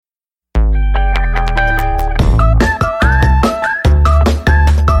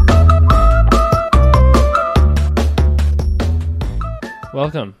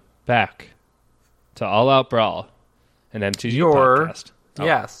Welcome back to All Out Brawl, an MTG podcast. Oh.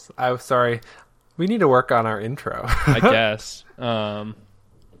 Yes, I'm sorry. We need to work on our intro. I guess. I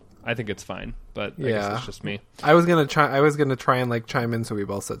think it's fine, but I guess it's just me. I was gonna try and like chime in so we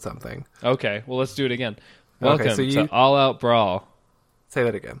both said something. Okay, well let's do it again. Welcome to All Out Brawl. Say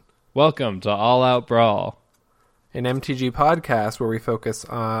that again. Welcome to All Out Brawl, an MTG podcast where we focus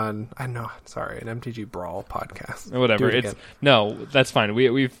on an MTG Brawl podcast. Or whatever. That's fine.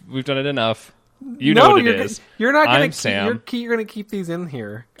 We've done it enough. You know know what it you're, is. You're not gonna I'm Sam. You're gonna keep these in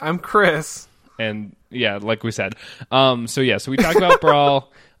here. I'm Chris. And yeah, like we said. So we talk about Brawl,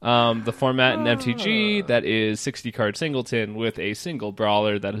 the format in MTG that is 60 card singleton with a single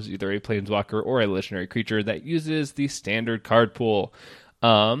brawler that is either a planeswalker or a legendary creature that uses the standard card pool.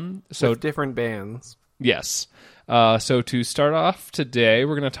 With different bands. Yes. So to start off today,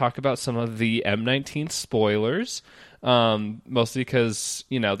 we're going to talk about some of the M19 spoilers. Mostly because,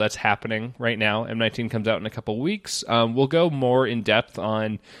 that's happening right now. M19 comes out in a couple weeks. We'll go more in depth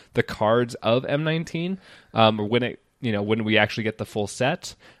on the cards of M19, when we actually get the full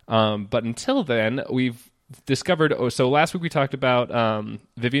set. But until then, we've discovered, so last week we talked about,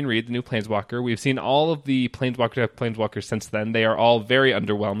 Vivian Reed, the new Planeswalker. We've seen all of the Planeswalkers since then. They are all very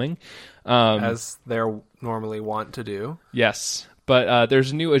underwhelming. As they're normally want to do. Yes. But,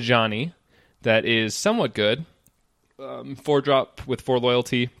 there's a new Ajani that is somewhat good. 4-drop with 4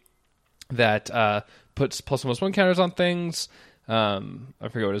 loyalty that puts +1/+1 counters on things. I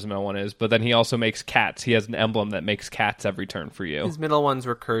forget what his middle one is, but then he also makes cats. He has an emblem that makes cats every turn for you. His middle one's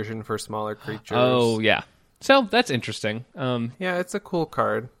recursion for smaller creatures. Oh, yeah. So that's interesting. Yeah, it's a cool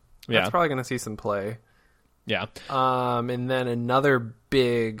card. That's probably going to see some play. Yeah. And then another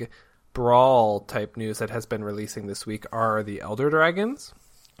big Brawl type news that has been releasing this week are the Elder Dragons.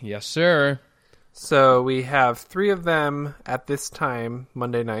 Yes, sir. So we have 3 of them at this time,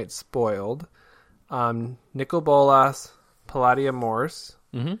 Monday night, spoiled. Nicol Bolas, Palladia Morse,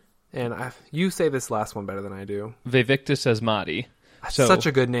 and you say this last one better than I do. Vivictus Asmati. Such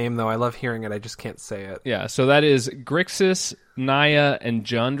a good name, though. I love hearing it. I just can't say it. Yeah, so that is Grixis, Naya, and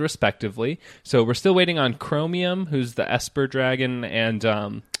Jund, respectively. So we're still waiting on Chromium, who's the Esper Dragon, and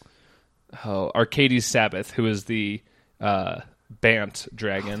Arcades Sabbath, who is the... Bant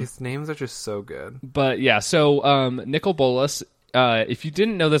Dragon. These names are just so good. But yeah, so Nicol Bolas, if you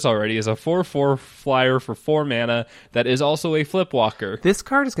didn't know this already, is a 4/4 flyer for 4 mana that is also a Flipwalker. This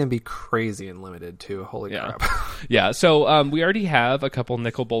card is going to be crazy and limited too. Holy crap. Yeah, so we already have a couple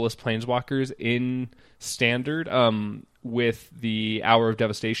Nicol Bolas Planeswalkers in Standard with the Hour of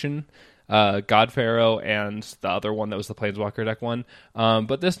Devastation, God Pharaoh, and the other one that was the Planeswalker deck one.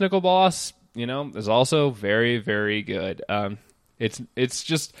 But this Nicol Bolas, is also very, very good. It's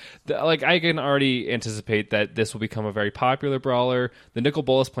just, like, I can already anticipate that this will become a very popular brawler. The Nicol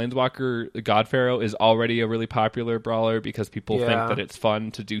Bolas Planeswalker, the God Pharaoh, is already a really popular brawler because people think that it's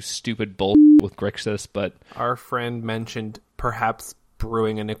fun to do stupid bull with Grixis, but... Our friend mentioned perhaps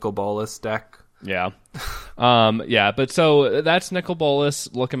brewing a Nicol Bolas deck. Yeah. But so that's Nicol Bolas.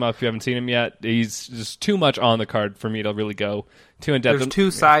 Look him up if you haven't seen him yet. He's just too much on the card for me to really go too in depth. There's 2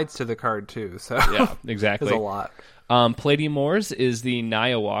 sides to the card, too, so... Yeah, exactly. There's a lot. Palladium Moors is the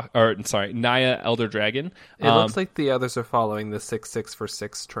Naya Elder Dragon. It looks like the others are following the 6/6 for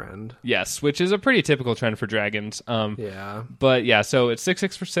 6 trend. Yes, which is a pretty typical trend for dragons. Yeah. But yeah, so it's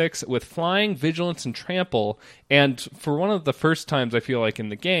 6/6 for 6 with flying, vigilance, and trample. And for one of the first times I feel like in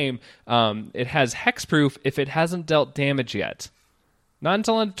the game, it has hexproof if it hasn't dealt damage yet. Not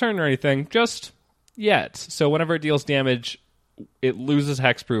until end of turn or anything, just yet. So whenever it deals damage, it loses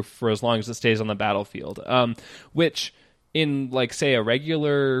hexproof for as long as it stays on the battlefield, which in, like, say, a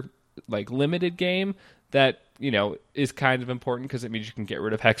regular, like, limited game, that, is kind of important because it means you can get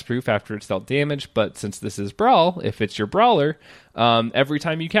rid of hexproof after it's dealt damage. But since this is Brawl, if it's your brawler, every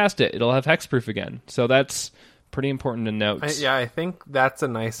time you cast it, it'll have hexproof again. So that's pretty important to note. I think that's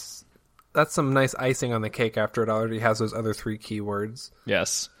some nice icing on the cake after it already has those other 3 keywords.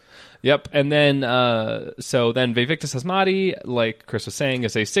 Yes. Yep, and then Vivictus Asmati, like Chris was saying,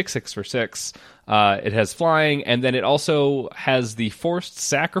 is a 6/6 for 6. It has flying, and then it also has the forced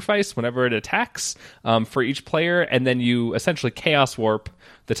sacrifice whenever it attacks for each player, and then you essentially Chaos Warp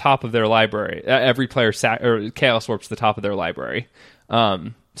the top of their library. Every player Chaos Warps the top of their library.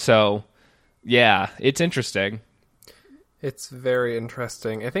 So, yeah, it's interesting. It's very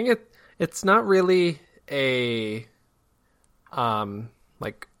interesting. I think it's not really a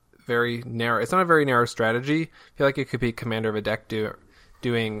very narrow. It's not a very narrow strategy. I feel like it could be commander of a deck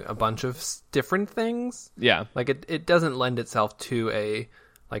doing a bunch of different things. Yeah. Like it doesn't lend itself to a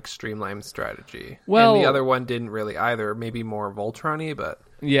like streamlined strategy. Well, and the other one didn't really either. Maybe more Voltron-y, but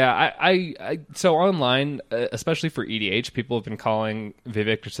yeah, so online, especially for EDH, people have been calling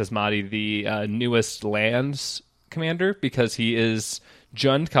Vivek Rastisemati the newest lands commander because he is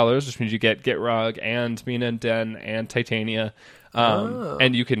Jund colors, which means you get Gitrog and Mina and Den and Titania,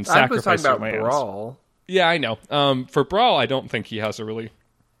 and you can sacrifice I was talking about lands. Brawl. Yeah, I know. For Brawl, I don't think he has a really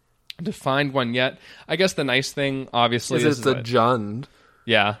defined one yet. I guess the nice thing, obviously, is it's a Jund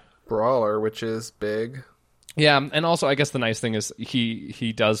yeah brawler, which is big. Yeah, and also I guess the nice thing is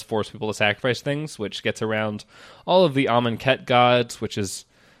he does force people to sacrifice things, which gets around all of the Amonkhet gods, which has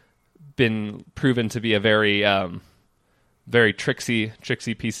been proven to be a very very tricksy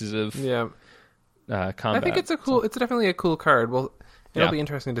pieces of combat. I think it's it's definitely a cool card. Well, it'll Yeah. be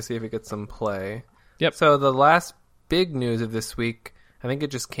interesting to see if it gets some play. Yep. So the last big news of this week, I think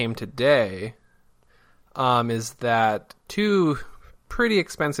it just came today, is that two pretty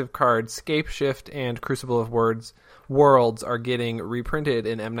expensive cards, Scapeshift and Crucible of Worlds, are getting reprinted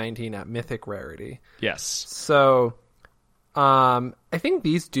in M19 at Mythic Rarity. Yes. So, I think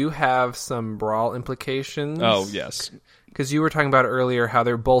these do have some Brawl implications. Oh, yes. Because you were talking about earlier how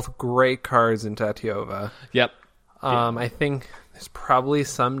they're both great cards in Tatiova. Yep. I think there's probably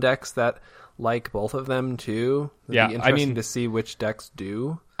some decks that like both of them too. It'd be interesting to see which decks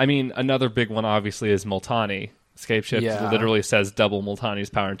do. I mean, another big one obviously is Multani. Scapeshift literally says double Multani's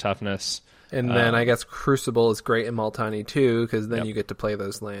power and toughness. And then I guess Crucible is great in Multani too, because then Yep. you get to play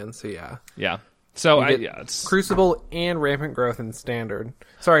those lands. So yeah. Yeah. So It's Crucible and Rampant Growth in Standard.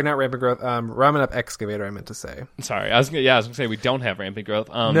 Sorry, not Rampant Growth. Ramen Up Excavator, I meant to say. sorry. I was gonna say we don't have rampant growth.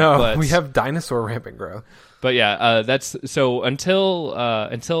 No, but, we have Dinosaur Rampant Growth. But yeah, that's so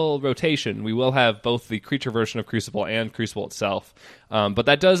until rotation, we will have both the creature version of Crucible and Crucible itself. But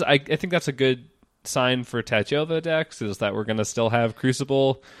that does, I think that's a good sign for Tatiova decks, is that we're going to still have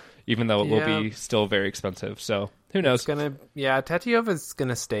Crucible, even though it will be still very expensive. So who knows? Tatiova's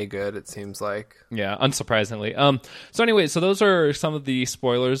gonna stay good, it seems like. Yeah, unsurprisingly. So anyway, so those are some of the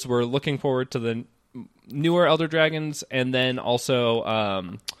spoilers. We're looking forward to the newer Elder Dragons, and then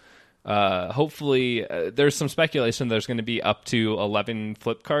also hopefully there's some speculation there's going to be up to 11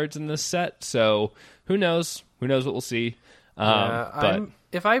 flip cards in this set. So who knows what we'll see. But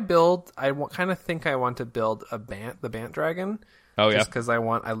if I build, kind of think I want to build the Bant Dragon. Just because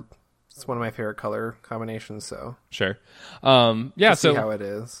it's one of my favorite color combinations. So sure. See how it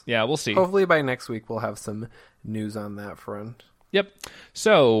is. Yeah, we'll see. Hopefully by next week we'll have some news on that front. Yep.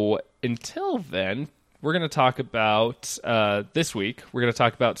 So until then, we're going to talk about this week. We're going to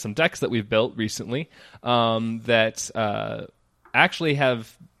talk about some decks that we've built recently that actually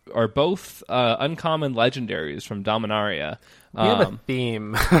are both uncommon legendaries from Dominaria. We have a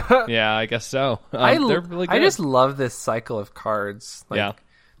theme. Yeah, I guess so. They're really good. I just love this cycle of cards.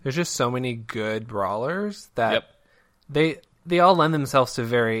 There's just so many good brawlers that they all lend themselves to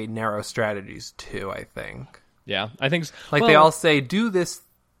very narrow strategies too, I think. Yeah, I think so. They all say do this.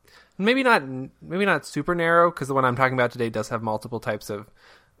 Maybe not super narrow, because the one I'm talking about today does have multiple types of,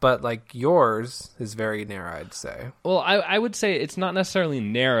 but like yours is very narrow, I'd say. Well, I would say it's not necessarily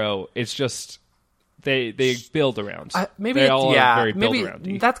narrow. It's just they build around. Maybe build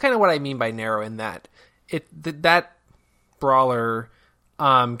around. That's kind of what I mean by narrow, in that that brawler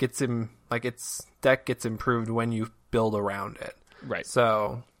gets him, like, its deck gets improved when you build around it. Right.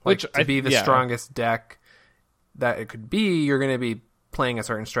 So to be the strongest deck that it could be, you're going to be playing a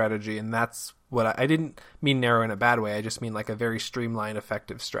certain strategy, and that's what I didn't mean narrow in a bad way. I just mean like a very streamlined,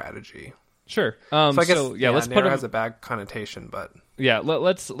 effective strategy. Sure. So I guess let's narrow put has a bad connotation, but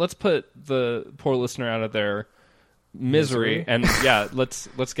let's put the poor listener out of their misery. And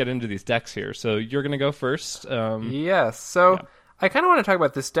let's get into these decks here. So you're gonna go first. Yes. So I kind of want to talk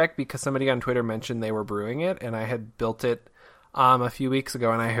about this deck because somebody on Twitter mentioned they were brewing it, and I had built it a few weeks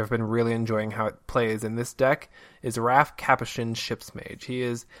ago, and I have been really enjoying how it plays. And this deck is Wrath Capuchin Ship's Mage. He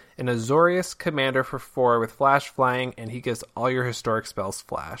is an Azorius commander for 4 with flash flying, and he gives all your historic spells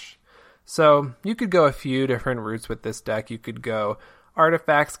flash. So you could go a few different routes with this deck. You could go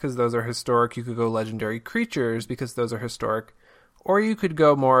artifacts, because those are historic. You could go legendary creatures, because those are historic. Or you could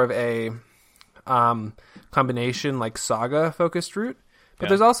go more of a combination, like saga-focused route. But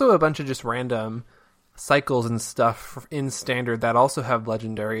there's also a bunch of just random cycles and stuff in Standard that also have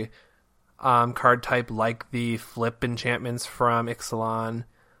legendary card type, like the flip enchantments from Ixalan.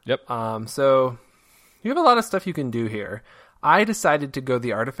 Yep. So you have a lot of stuff you can do here. I decided to go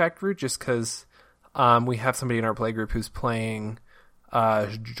the artifact route just because we have somebody in our playgroup who's playing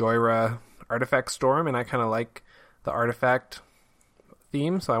Joyra Artifact Storm, and I kind of like the artifact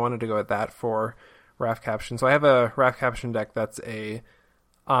theme, so I wanted to go with that for Wrath Capuchin. So I have a Wrath Capuchin deck that's a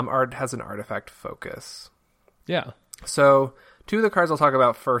Art has an artifact focus. Yeah. So 2 of the cards I'll talk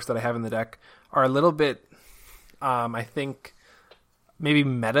about first that I have in the deck are a little bit, I think, maybe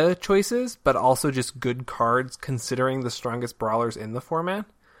meta choices, but also just good cards considering the strongest brawlers in the format.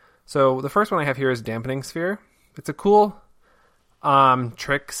 So the first one I have here is Dampening Sphere. It's a cool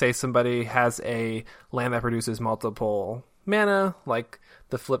trick. Say somebody has a land that produces multiple mana, like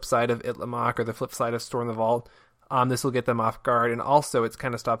the flip side of Itlamok or the flip side of Storm the Vault. This will get them off guard, and also it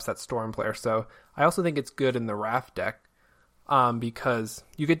kind of stops that Storm player. So I also think it's good in the Wrath deck because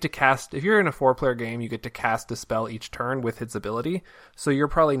you get to cast, if you're in a 4-player game, you get to cast a spell each turn with its ability. So you're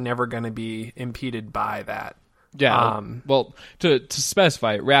probably never going to be impeded by that. Yeah. Well, to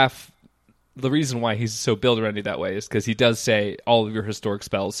specify, Raph, the reason why he's so build-aroundy that way is because he does say all of your historic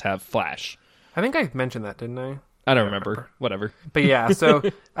spells have flash. I think I mentioned that, didn't I? I don't remember. Whatever. But yeah, so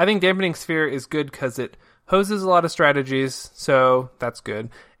I think Dampening Sphere is good because it hoses a lot of strategies, so that's good.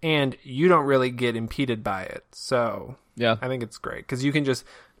 And you don't really get impeded by it. So yeah, I think it's great because you can just,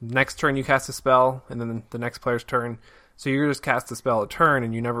 next turn you cast a spell, and then the next player's turn. So you just cast a spell a turn,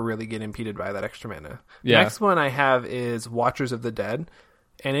 and you never really get impeded by that extra mana. Yeah. The next one I have is Watchers of the Dead,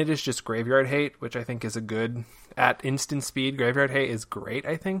 and it is just Graveyard Hate, which I think is a good, at instant speed, Graveyard Hate is great,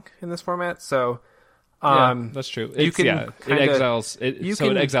 I think, in this format. So yeah, that's true. You can it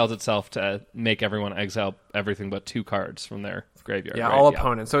exiles itself to make everyone exile everything but 2 cards from their graveyard. Yeah, right? all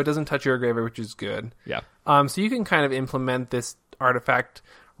opponents. So it doesn't touch your graveyard, which is good. Yeah. So you can kind of implement this artifact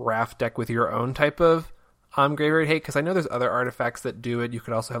Wrath deck with your own type of Graveyard Hate, because I know there's other artifacts that do it. You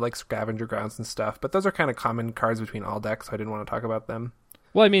could also have like Scavenger Grounds and stuff, but those are kind of common cards between all decks, so I didn't want to talk about them.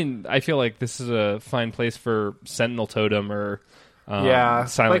 Well, I mean, I feel like this is a fine place for Sentinel Totem or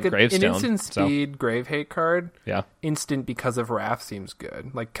Silent like Gravestone. An instant speed Grave Hate card. Yeah. Instant because of Wrath seems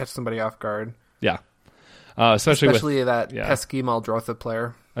good. Like catch somebody off guard. Yeah. Especially with that pesky Muldrotha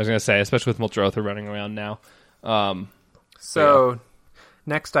player. I was going to say, especially with Muldrotha running around now.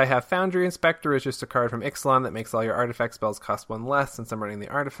 Next I have Foundry Inspector. Is just a card from Ixalan that makes all your artifact spells cost 1 less since I'm running the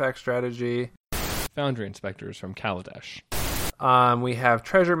artifact strategy. Foundry Inspector is from Kaladesh. We have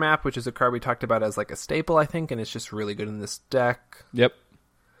Treasure Map, which is a card we talked about as like a staple, I think, and it's just really good in this deck. Yep.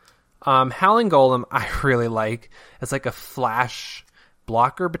 Howling Golem, I really like as like a flash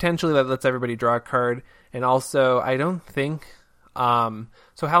blocker, potentially, that lets everybody draw a card. And also, I don't think... so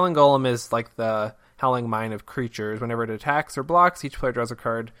Howling Golem is like the Howling Mine of creatures. Whenever it attacks or blocks, each player draws a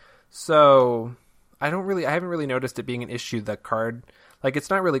card. So I haven't really noticed it being an issue, the card... Like,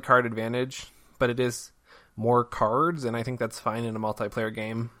 it's not really card advantage, but it is more cards, and I think that's fine in a multiplayer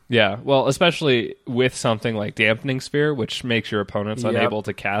game. Yeah, well, especially with something like Dampening Sphere, which makes your opponents unable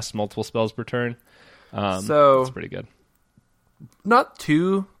to cast multiple spells per turn. So it's pretty good. Not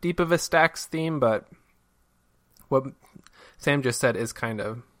too deep of a stacks theme, but what Sam just said is kind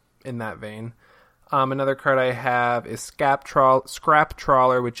of in that vein. Another card I have is Scrap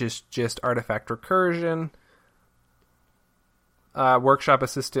Trawler, which is just artifact recursion. Workshop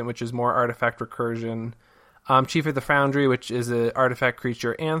Assistant, which is more artifact recursion. Chief of the Foundry, which is an artifact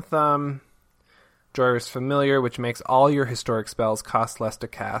creature anthem. Joyous Familiar, which makes all your historic spells cost less to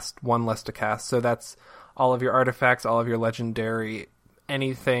cast, 1 less to cast. So that's all of your artifacts, all of your legendary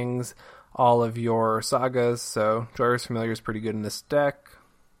anythings, all of your sagas. So Joyous Familiar is pretty good in this deck,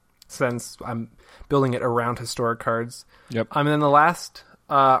 since I'm building it around historic cards. Yep. And then the last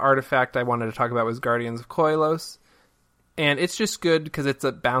artifact I wanted to talk about was Guardians of Koilos. And it's just good because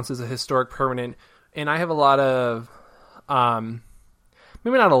it bounces a historic permanent. And I have a lot of,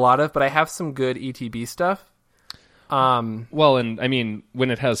 maybe not a lot of, but I have some good ETB stuff. Well, and I mean, when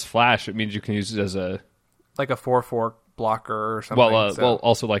it has flash, it means you can use it as a... Like a 4/4 blocker or something. Well,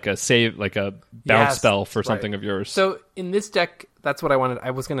 also like a save, like a bounce spell for something of yours. So in this deck, that's what I wanted.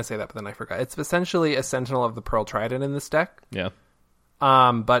 I was going to say that, but then I forgot. It's essentially a Sentinel of the Pearl Trident in this deck. Yeah.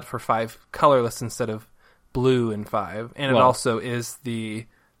 But for 5 colorless instead of blue and 5. And it also is the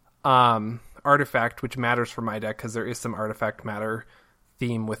artifact, which matters for my deck because there is some artifact matter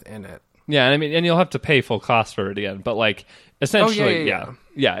theme within it. Yeah, and I mean, and you'll have to pay full cost for it again, but like essentially,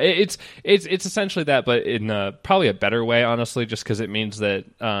 it's essentially that, but in probably a better way, honestly, just because it means that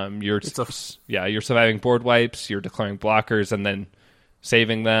you're surviving board wipes, you're declaring blockers, and then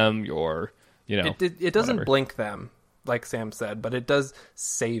saving them. It doesn't blink them, like Sam said, but it does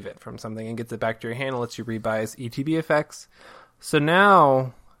save it from something and gets it back to your hand and lets you rebuy as ETB effects. So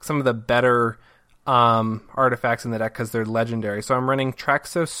now some of the better artifacts in the deck because they're legendary. So I'm running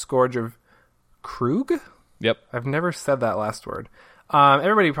Traxos Scourge of Krug. Yep. I've never said that last word.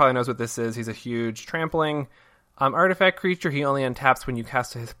 Everybody probably knows what this is. He's a huge trampling artifact creature. He only untaps when you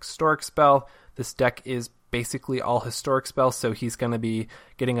cast a historic spell. This deck is basically all historic spells, so he's going to be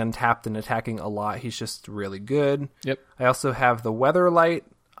getting untapped and attacking a lot. He's just really good. Yep. I also have the Weatherlight,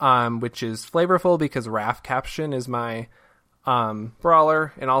 which is flavorful because Wrath Caption is my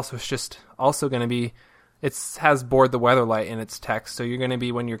brawler, and also it's just also going to be, it has Board the Weatherlight in its text, so you're going to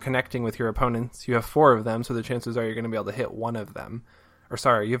be, when you're connecting with your opponents, you have 4 of them, so the chances are you're going to be able to hit one of them. Or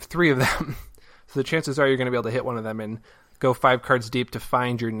sorry, you have 3 of them. So the chances are you're going to be able to hit one of them and go 5 cards deep to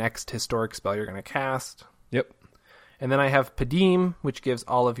find your next historic spell you're going to cast. Yep. And then I have Padim, which gives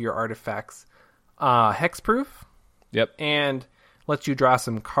all of your artifacts hexproof. Yep. And lets you draw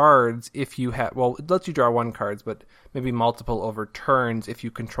some cards if you have... Well, it lets you draw 1 cards, but maybe multiple over turns if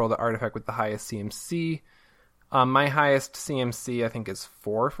you control the artifact with the highest CMC. My highest CMC, I think, is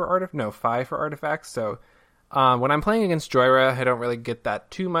 5 for artifacts. So when I'm playing against Joyra, I don't really get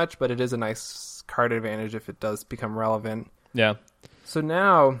that too much, but it is a nice card advantage if it does become relevant. Yeah. So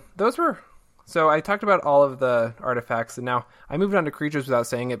now, So I talked about all of the artifacts, and now I moved on to creatures without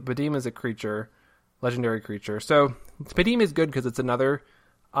saying it. Padim is a creature, legendary creature. So Padim is good because it's another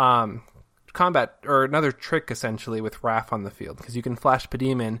combat, or another trick, essentially, with Wrath on the field. Because you can flash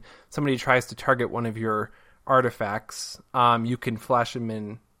Padim in, somebody tries to target one of your artifacts, you can flash them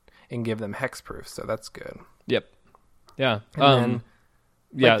in and give them hexproof, so that's good. Yep. Yeah. And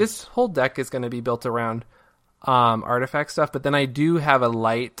then, this whole deck is going to be built around artifact stuff, but then I do have a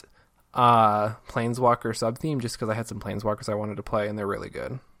light Planeswalker sub-theme, just because I had some Planeswalkers I wanted to play, and they're really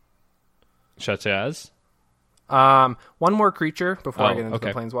good. Such as? One more creature before I get into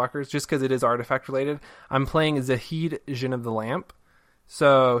okay. the Planeswalkers, just because it is artifact related. I'm playing Zahid, Djinn of the Lamp.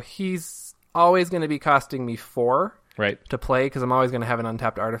 So he's always going to be costing me 4 to play, because I'm always going to have an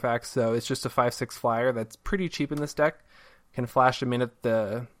untapped artifact. So it's just a 5/6 flyer that's pretty cheap in this deck. Can flash him in at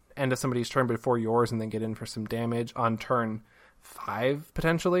the end of somebody's turn before yours, and then get in for some damage on turn 5,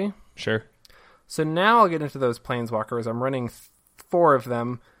 potentially. Sure. So now I'll get into those Planeswalkers. I'm running 4 of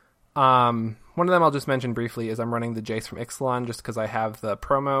them. One of them I'll just mention briefly is I'm running the Jace from Ixalan, just because I have the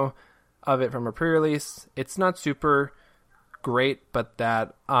promo of it from a pre-release. It's not super great, but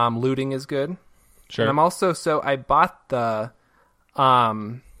that looting is good. Sure. And I'm also, so I bought the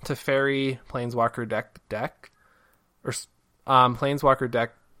Teferi Planeswalker deck, or Planeswalker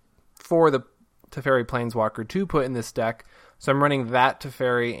deck for the Teferi Planeswalker to put in this deck. So I'm running that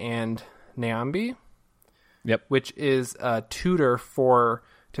Teferi and Nyambi. Yep. Which is a tutor for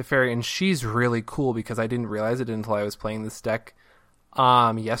Teferi, and she's really cool because I didn't realize it until I was playing this deck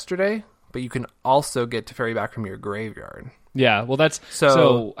yesterday. But you can also get Teferi back from your graveyard. Yeah, well, that's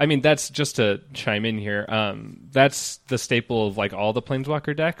so. I mean, that's just to chime in here. That's the staple of like all the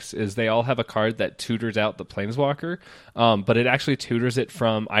Planeswalker decks. Is they all have a card that tutors out the Planeswalker, but it actually tutors it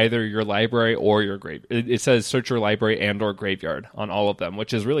from either your library or your grave. It says search your library and or graveyard on all of them,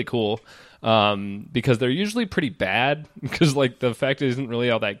 which is really cool. Because they're usually pretty bad because like the effect isn't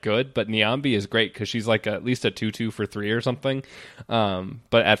really all that good, but Nyambi is great because she's like at least a 2/2 for 3 or something.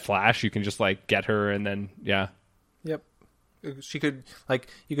 But at flash you can just like get her and then Yep. She could, like,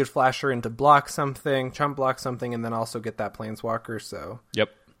 you could flash her into block something, chump block something, and then also get that Planeswalker, so. Yep.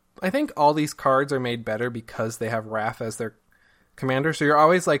 I think all these cards are made better because they have Wrath as their commander, so you're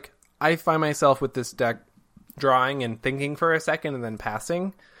always like, I find myself with this deck drawing and thinking for a second and then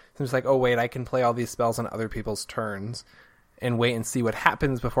passing. So it's like, oh wait, I can play all these spells on other people's turns and wait and see what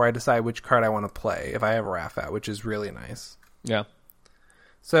happens before I decide which card I want to play if I have Wrath out, which is really nice. Yeah.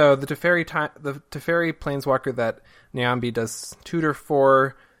 So the Teferi Planeswalker that Nyambi does tutor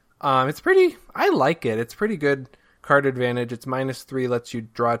for, it's pretty, I like it. It's pretty good card advantage. It's -3, lets you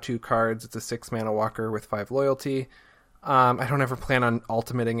draw 2 cards. It's a 6 mana walker with 5 loyalty. I don't ever plan on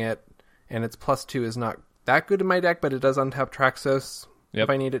ultimating it, and its +2 is not that good in my deck, but it does untap Traxos if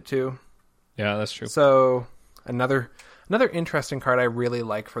I need it to. Yeah, that's true. So another interesting card I really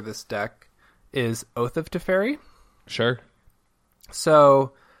like for this deck is Oath of Teferi. Sure.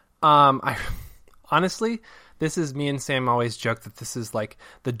 So, I honestly, this is, me and Sam always joke that this is like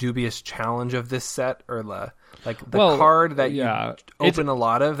the dubious challenge of this set, or the card that you open a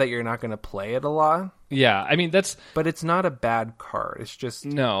lot of that you're not going to play it a lot. Yeah, I mean but it's not a bad card. It's just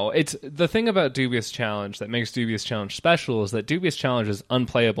it's the thing about Dubious Challenge that makes Dubious Challenge special is that Dubious Challenge is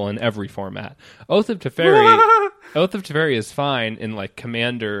unplayable in every format. Oath of Teferi is fine in like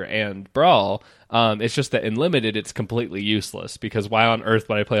Commander and Brawl. It's just that in Limited it's completely useless because why on earth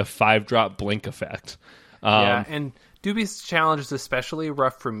would I play a 5-drop blink effect? And Dubious Challenge is especially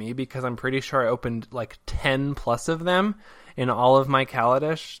rough for me because I'm pretty sure I opened like 10 plus of them in all of my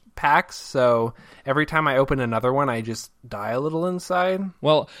Kaladesh packs, so every time I open another one I just die a little inside.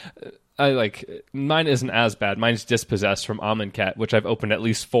 Well, mine isn't as bad. Mine's Dispossessed from Amonkhet, which I've opened at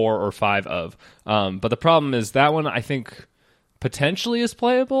least 4 or 5 of. But the problem is that one I think potentially is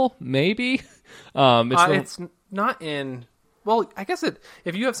playable, maybe. It's not in. Well, I guess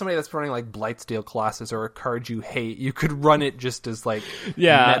if you have somebody that's running like Blightsteel Colossus or a card you hate, you could run it just as like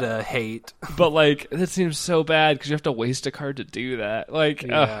meta hate. But that seems so bad because you have to waste a card to do that.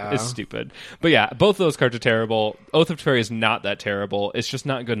 It's stupid. But yeah, both of those cards are terrible. Oath of Teferi is not that terrible. It's just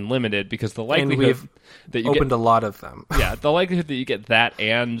not good and limited because the likelihood that you opened a lot of them. Yeah, the likelihood that you get that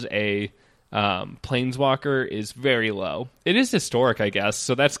and a Planeswalker is very low. It is historic, I guess,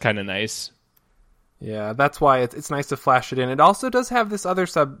 so that's kind of nice. Yeah, that's why it's nice to flash it in. It also does have this other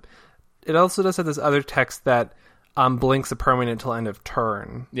It also does have this other text that blinks a permanent until end of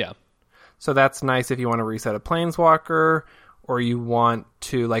turn. Yeah. So that's nice if you want to reset a Planeswalker, or you want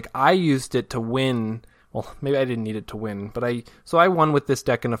to I used it to win. Well, maybe I didn't need it to win, but I won with this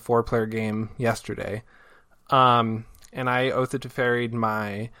deck in a 4-player game yesterday. And I Oath of Teferi'd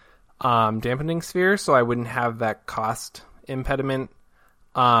my Dampening Sphere, so I wouldn't have that cost impediment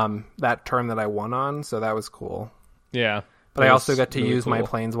that turn that I won on, so that was cool. Yeah. But I also got to use my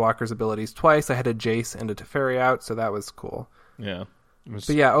Planeswalker's abilities twice. I had a Jace and a Teferi out, so that was cool. Yeah. But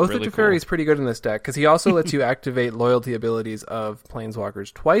yeah, Oath of Teferi is pretty good in this deck, because he also lets you activate loyalty abilities of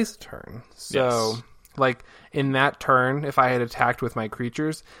Planeswalkers twice a turn. So, in that turn, if I had attacked with my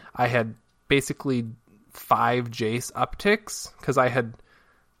creatures, I had basically 5 Jace upticks, because I had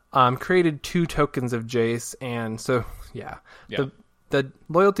created 2 tokens of Jace, and so, yeah. The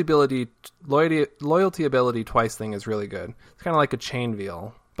loyalty ability twice thing is really good. It's kind of like a Chain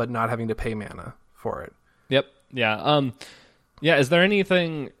Veil, but not having to pay mana for it. Yep. Yeah. Are there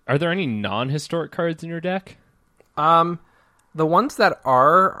any non-historic cards in your deck? The ones that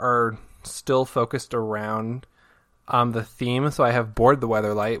are still focused around the theme. So I have Board the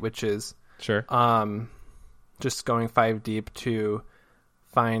Weatherlight, which is sure. Just going 5 deep to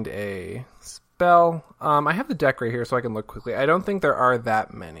find a spell. I have the deck right here so I can look quickly. I don't think there are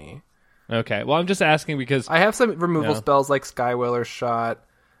that many. Okay. Well, I'm just asking because I have some removal spells like Skywhaler's Shot,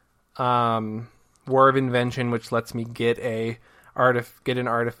 War of Invention, which lets me get an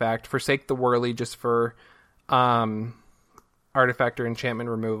artifact. Forsake the Whirly just for artifact or enchantment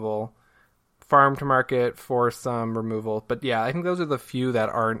removal. Farm to Market for some removal. But yeah, I think those are the few that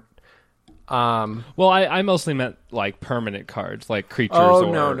aren't. Well, I mostly meant permanent cards, like creatures. Oh,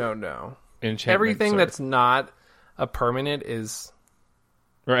 or no. Everything that's not a permanent is...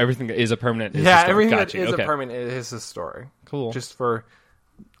 Or everything that is a permanent is historic. Everything that is a permanent is historic. Cool. Just for...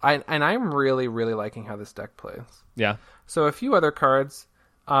 I'm really, really liking how this deck plays. Yeah. So a few other cards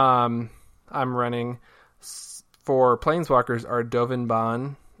I'm running for Planeswalkers are Dovin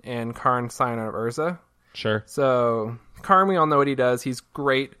Baan and Karn, Scion of Urza. Sure. So Karn, we all know what he does. He's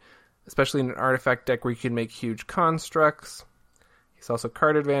great, especially in an artifact deck where you can make huge constructs. He's also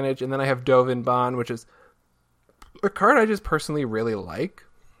card advantage. And then I have Dovin Baan, which is a card I just personally really like.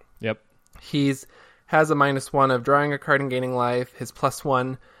 Yep. He's has a -1 of drawing a card and gaining life. His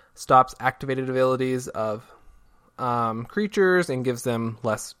 +1 stops activated abilities of creatures and gives them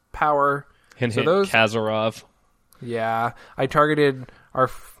less power. Hint, Kazarov. Yeah. I targeted our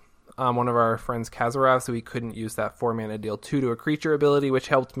one of our friends, Kazarov, so he couldn't use that 4-mana deal 2 to a creature ability, which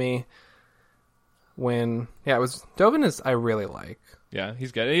helped me when... Yeah, it was... Dovin is... I really like. Yeah,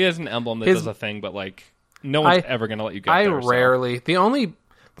 he's good. He has an emblem that does a thing, but no one's ever going to let you get there. Rarely... So.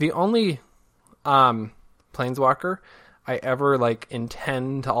 The only Planeswalker I ever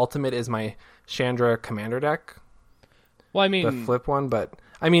intend to ultimate is my Chandra Commander deck. Well, I mean... The flip one, but...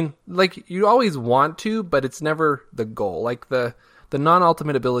 I mean, you always want to, but it's never the goal. The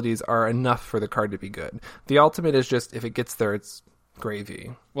non-ultimate abilities are enough for the card to be good. The ultimate is just, if it gets there, it's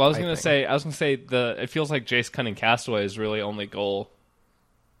gravy. Well, I was going to say, it feels like Jace Cunning Castaway's really only goal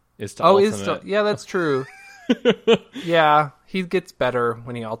is to ultimate. Yeah, that's true. Yeah, he gets better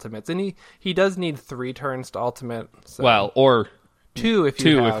when he ultimates. And he does need 3 turns to ultimate. So. Well, or 2 if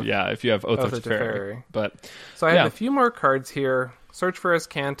you have... if you have Oath of Teferi. So I have a few more cards here. Search for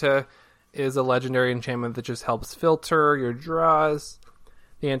Azcanta is a legendary enchantment that just helps filter your draws.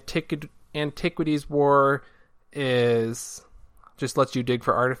 The Antiquities War is just lets you dig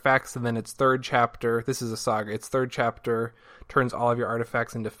for artifacts, and then its 3rd chapter, this is a saga, its 3rd chapter turns all of your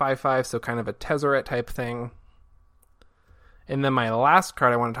artifacts into 5/5, so kind of a Tezzeret type thing. And then my last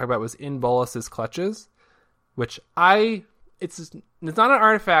card I want to talk about was In Bolas's Clutches, which it's not an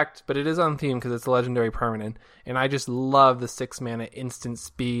artifact, but it is on theme because it's a legendary permanent, and I just love the 6-mana instant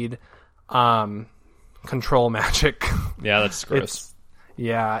speed control magic. Yeah, that's gross.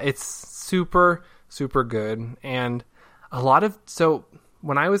 It's super, super good. And a lot of... So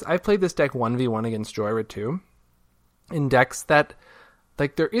I played this deck 1v1 against Joyride too, in decks that,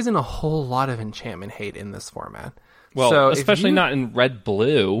 like, there isn't a whole lot of enchantment hate in this format. Well, so especially not in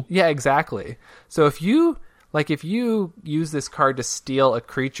red-blue. Yeah, exactly. So if you use this card to steal a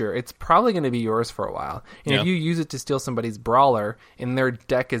creature, it's probably going to be yours for a while. And if you use it to steal somebody's brawler, and their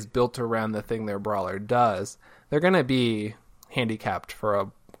deck is built around the thing their brawler does, they're going to be handicapped for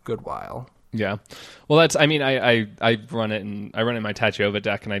a good while. Yeah. Well, I run it in my Tachova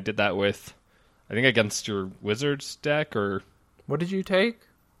deck, and I did that with, I think, against your Wizards deck, or... What did you take?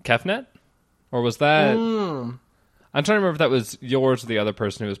 Kefnet? Or was that... I'm trying to remember if that was yours or the other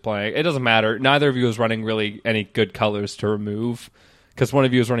person who was playing. It doesn't matter. Neither of you was running really any good colors to remove, because one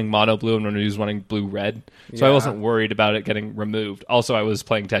of you was running mono blue and one of you was running blue red. So I wasn't worried about it getting removed. Also, I was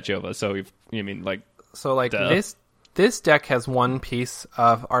playing Tachova, so this deck has one piece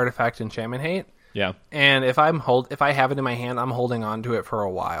of artifact enchantment hate. Yeah. And if I have it in my hand, I'm holding on to it for a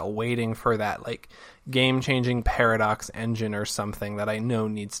while, waiting for that like game-changing paradox engine or something that I know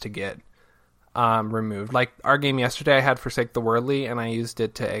needs to get removed. Like our game yesterday, I had Forsake the Worldly, and I used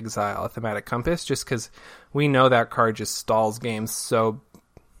it to exile a Thematic Compass, just because we know that card just stalls games so.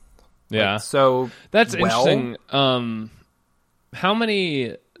 Yeah. So that's interesting. How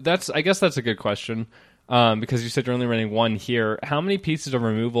many? I guess that's a good question. Because you said you're only running one here. How many pieces of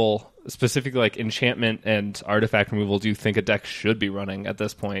removal, specifically like enchantment and artifact removal, do you think a deck should be running at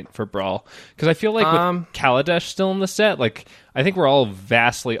this point for Brawl? Because I feel like with Kaladesh still in the set, like I think we're all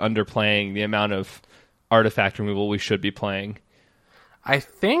vastly underplaying the amount of artifact removal we should be playing. I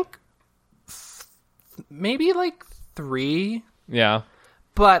think maybe like 3. Yeah.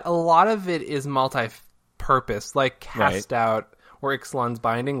 But a lot of it is multi-purpose, like Cast Out or Ixalan's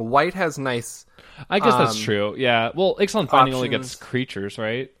Binding. White has nice... I guess that's true. Yeah. Well, Ixalan's Binding only gets creatures,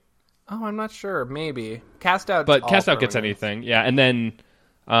 right? Oh, I'm not sure. Maybe Cast Out. But Cast Out gets anything. Yeah, and then,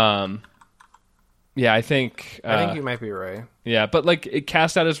 I think you might be right. Yeah, but like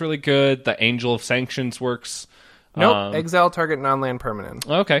Cast Out is really good. The Angel of Sanctions works. Nope. Exile target non-land permanent.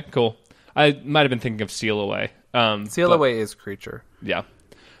 Okay, cool. I might have been thinking of Seal Away. Seal Away is creature. Yeah,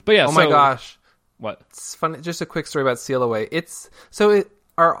 but yeah. Oh my gosh. What? It's funny. Just a quick story about Seal Away.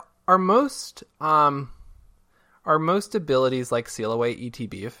 Are most abilities like Seal Away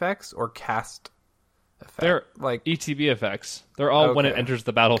ETB effects or cast effects? They're like ETB effects. They're all when it enters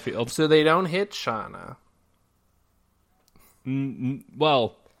the battlefield. So they don't hit Shana.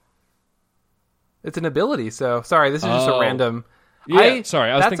 Well, it's an ability. So sorry, this is just a random. Yeah, I was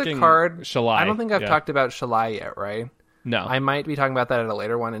thinking a card. Shalai. I don't think I've talked about Shalai yet, right? No. I might be talking about that at a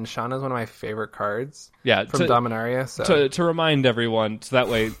later one, and Shana is one of my favorite cards from Dominaria. So. To remind everyone, so that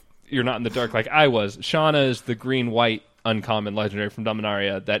way you're not in the dark like I was, Shana is the green-white uncommon legendary from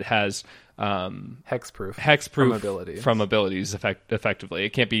Dominaria that has hexproof from abilities effectively.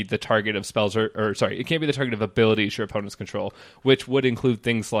 It can't be the target of spells it can't be the target of abilities your opponents control, which would include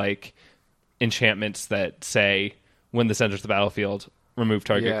things like enchantments that say when this enters the battlefield, remove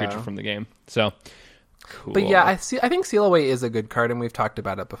target creature from the game. So cool. But yeah, I think Seal Away is a good card, and we've talked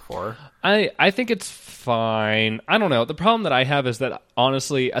about it before. I think it's fine. I don't know. The problem that I have is that,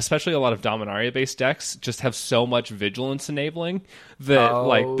 honestly, especially a lot of Dominaria-based decks just have so much vigilance enabling that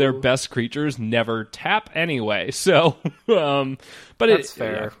like their best creatures never tap anyway. So, but that's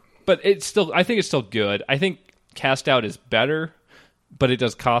fair. Yeah. But it's still, I think it's still good. I think Cast Out is better, but it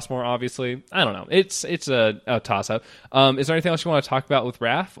does cost more, obviously. I don't know. It's a toss-up. Is there anything else you want to talk about with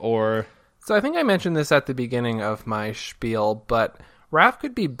Wrath, or... So I think I mentioned this at the beginning of my spiel, but Wrath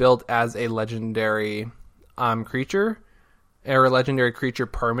could be built as a legendary creature, or a legendary creature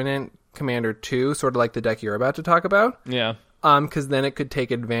permanent Commander 2, sort of like the deck you're about to talk about. Yeah. Because then it could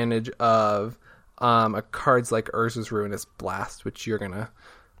take advantage of cards like Urza's Ruinous Blast, which you're going to...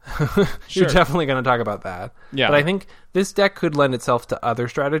 You're definitely going to talk about that. Yeah. But I think this deck could lend itself to other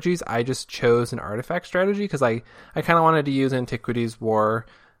strategies. I just chose an artifact strategy because I kind of wanted to use Antiquities War,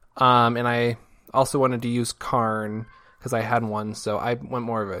 and I also wanted to use Karn because I had one, so I went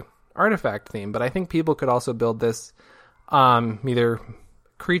more of an artifact theme. But I think people could also build this either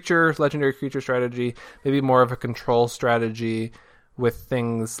legendary creature strategy, maybe more of a control strategy with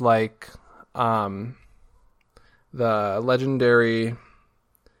things like the legendary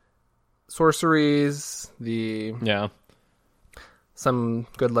sorceries, some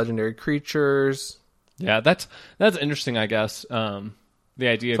good legendary creatures. Yeah, that's interesting, I guess. The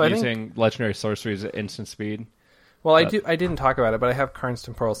idea of using legendary sorceries at instant speed. Well, I didn't talk about it, but I have Karn's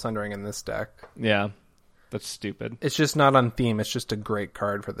Temporal Sundering in this deck. Yeah, that's stupid. It's just not on theme. It's just a great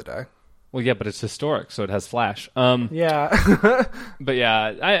card for the deck. Well, yeah, but it's historic, so it has flash. Yeah. But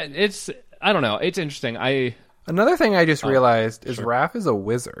yeah, I don't know. It's interesting. Another thing I just realized is Raph is a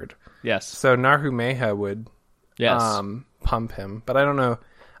wizard. Yes. So Narumeha would pump him. But I don't know.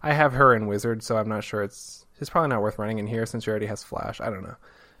 I have her in wizard, so I'm not sure it's probably not worth running in here since she already has flash. I don't know.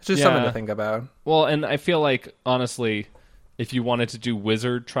 It's just something to think about. Well, and I feel like, honestly, if you wanted to do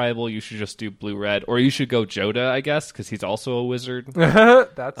wizard tribal, you should just do blue-red. Or you should go Joda, I guess, because he's also a wizard.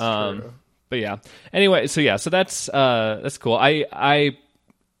 That's true. But yeah. Anyway, so that's cool. I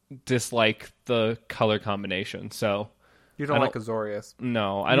dislike the color combination, so... You don't like Azorius?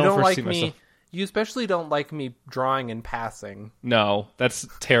 No, I don't foresee myself... You especially don't like me drawing and passing. No, that's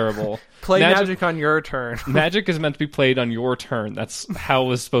terrible. Play Magic on your turn. Magic is meant to be played on your turn. That's how it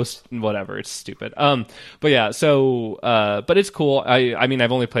was supposed to... Whatever, it's stupid. But yeah, so... but it's cool. I mean,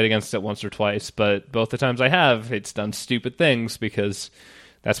 I've only played against it once or twice, but both the times I have, it's done stupid things because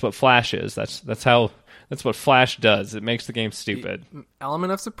that's what Flash is. That's what Flash does. It makes the game stupid. The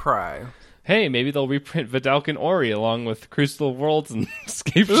element of surprise. Hey, maybe they'll reprint Vidalcan Ori along with Crucible of Worlds and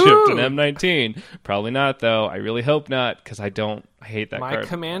Escape Shift and M19. Probably not, though. I really hope not, because I hate that card. My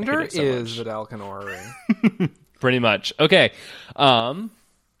commander is Vidalcan Ori. Pretty much. Okay.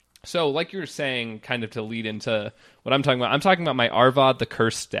 So, like you were saying, kind of to lead into what I'm talking about my Arvad the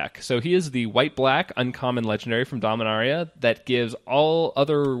Cursed deck. So he is the white-black uncommon legendary from Dominaria that gives all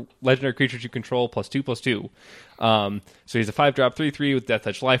other legendary creatures you control +2/+2. So he's a 5-drop 3/3 with Death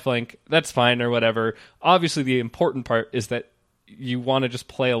Touch lifelink. That's fine or whatever. Obviously, the important part is that you want to just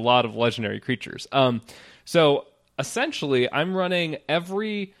play a lot of legendary creatures. So essentially, I'm running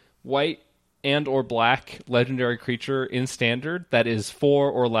every white and or black legendary creature in standard that is 4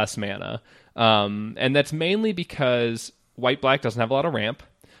 or less mana. And that's mainly because white-black doesn't have a lot of ramp.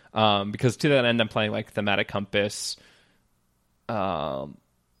 Because to that end, I'm playing like Thematic Compass. Yeah,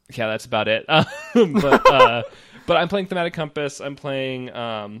 that's about it. But I'm playing Thematic Compass. I'm playing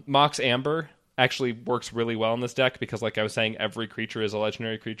Mox Amber. Actually works really well in this deck because, like I was saying, every creature is a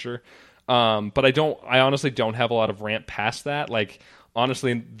legendary creature. But I honestly don't have a lot of ramp past that. Like,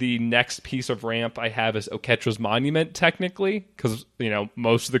 honestly, the next piece of ramp I have is Oketra's Monument, technically, because,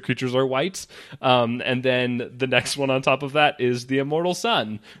 most of the creatures are whites. And then the next one on top of that is the Immortal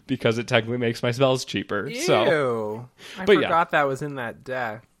Sun, because it technically makes my spells cheaper. Ew. So, I forgot that was in that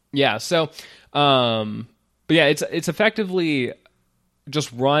deck. Yeah, so, but yeah, it's effectively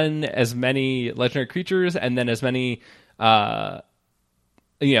just run as many legendary creatures and then as many,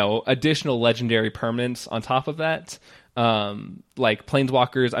 additional legendary permanents on top of that. Like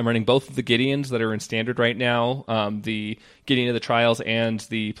Planeswalkers, I'm running both of the Gideons that are in standard right now, the Gideon of the Trials and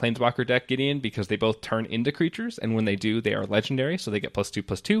the Planeswalker deck Gideon, because they both turn into creatures, and when they do, they are legendary, so they get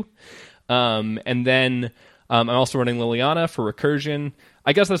 +2/+2. And then I'm also running Liliana for recursion.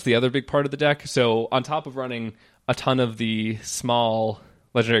 I guess that's the other big part of the deck. So on top of running a ton of the small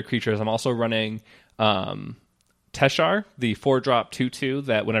legendary creatures, I'm also running Teshar, the 4-drop 2/2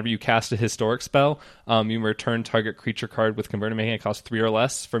 that whenever you cast a historic spell, you return target creature card with converted, making it cost 3 or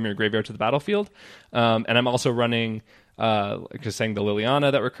less from your graveyard to the battlefield. And I'm also running, just saying, the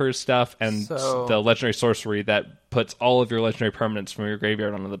Liliana that recurs stuff, and the legendary sorcery that puts all of your legendary permanents from your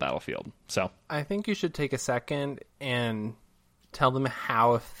graveyard onto the battlefield. So I think you should take a second and tell them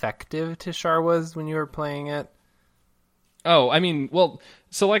how effective Teshar was when you were playing it. Oh, I mean, well,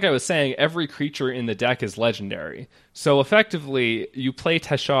 so like I was saying, every creature in the deck is legendary. So effectively, you play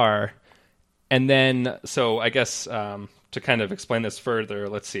Teshar, and then, so I guess to kind of explain this further,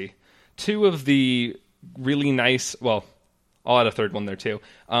 let's see. 2 of the really nice, well, I'll add a third one there too.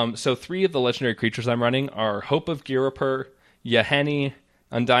 So 3 of the legendary creatures I'm running are Hope of Girapur, Yahenni,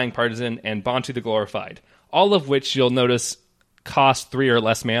 Undying Partisan, and Bantu the Glorified. All of which you'll notice cost 3 or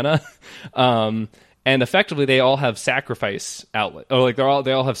less mana. And effectively, they all have sacrifice outlet, or like they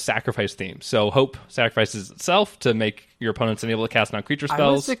all have sacrifice themes. So Hope sacrifices itself to make your opponents unable to cast non-creature spells.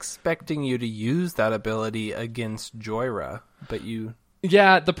 I was expecting you to use that ability against Joyra, but you...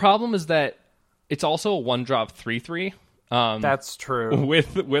 Yeah, the problem is that it's also a 1-drop 3/3. That's true.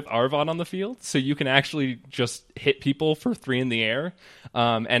 With Arvad on the field, so you can actually just hit people for 3 in the air.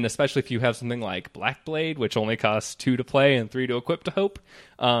 And especially if you have something like Blackblade, which only costs 2 to play and 3 to equip to Hope,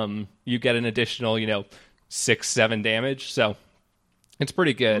 you get an additional, 6-7 damage. So it's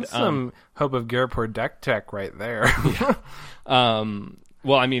pretty good. That's some Hope of Girapur deck tech right there. Yeah.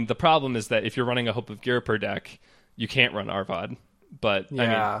 Well, I mean, the problem is that if you're running a Hope of Girapur deck, you can't run Arvad. But yeah.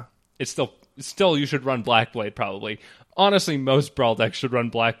 I mean, it's still you should run Blackblade probably. Honestly, most Brawl decks should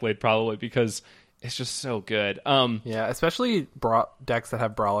run Blackblade probably because it's just so good. Yeah, especially decks that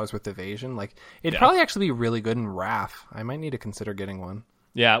have Brawlers with Evasion. Like, it'd probably actually be really good in Wrath. I might need to consider getting one.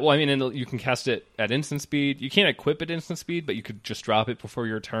 Yeah, well, I mean, and you can cast it at instant speed. You can't equip it instant speed, but you could just drop it before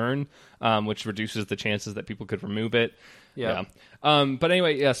your turn, which reduces the chances that people could remove it. Yeah. But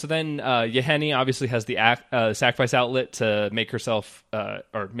anyway, yeah, so then Yahenni obviously has the sacrifice outlet to make herself,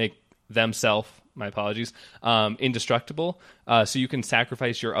 or make themselves, my apologies, indestructible. So you can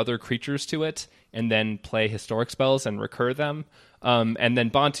sacrifice your other creatures to it and then play historic spells and recur them. And then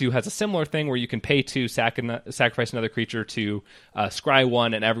Bantu has a similar thing where you can pay 2, sacrifice another creature to scry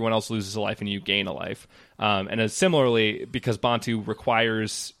 1, and everyone else loses a life and you gain a life. And as similarly, because Bantu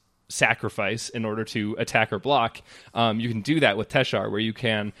requires sacrifice in order to attack or block, you can do that with Teshar, where you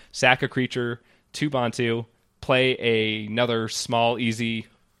can sack a creature to Bantu, play another small, easy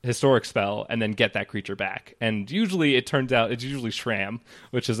historic spell, and then get that creature back. And usually it turns out it's usually Shram,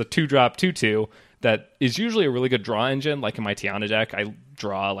 which is a 2-drop 2/2 that is usually a really good draw engine. Like in my Tiana deck, I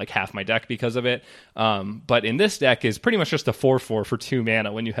draw like half my deck because of it. But in this deck is pretty much just a 4/4 for 2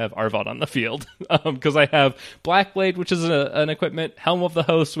 mana when you have Arvad on the field. Because I have Blackblade, which is an equipment, Helm of the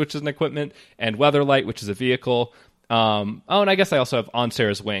Host, which is an equipment, and Weatherlight, which is a vehicle. And I guess I also have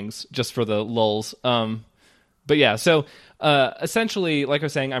Ansara's Wings, just for the lulls. But yeah, so essentially, like I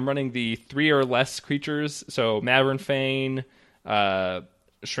was saying, I'm running the 3 or less creatures. So Mavrenfane,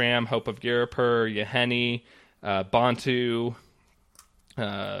 Shram, Hope of Girapur, Yahenni, Bantu.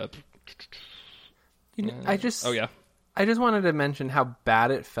 I just Oh yeah. I just wanted to mention how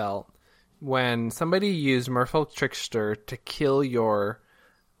bad it felt when somebody used Merfolk Trickster to kill your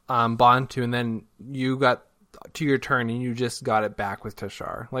Bantu, and then you got to your turn and you just got it back with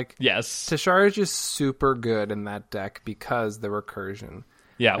Teshar. Like, yes, Teshar is just super good in that deck because the recursion.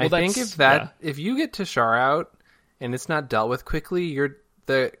 Yeah, well, I think if you get Teshar out and it's not dealt with quickly,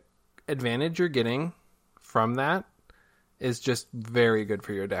 the advantage you're getting from that is just very good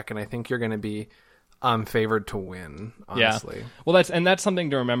for your deck, and I think you're going to be favored to win, honestly. Yeah. Well, that's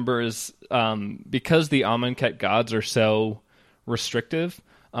something to remember is because the Amonkhet gods are so restrictive,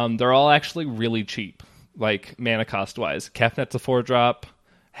 they're all actually really cheap, like mana cost wise. Kefnet's a 4-drop,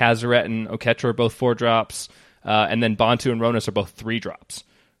 Hazaret and Oketra are both 4-drops, and then Bantu and Ronus are both 3-drops.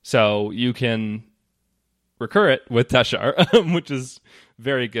 So you can recur it with Teshar, which is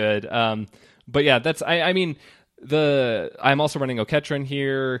very good. But yeah, I'm also running Oketra in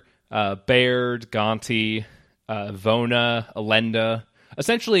here, Baird, Gonti, Vona, Elenda.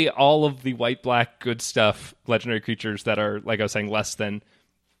 Essentially all of the white-black good stuff, legendary creatures that are, like I was saying, less than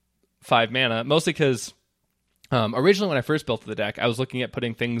 5 mana. Mostly because originally when I first built the deck, I was looking at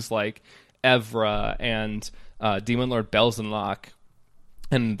putting things like Evra and Demon Lord Belzenlok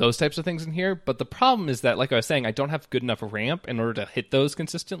and those types of things in here. But the problem is that, like I was saying, I don't have good enough ramp in order to hit those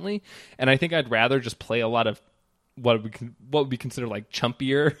consistently. And I think I'd rather just play a lot of what would be considered like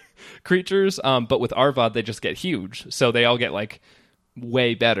chumpier creatures. But with Arvad, they just get huge. So they all get like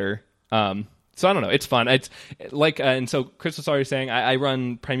way better. So I don't know. It's fun. It's like, and so Chris was already saying I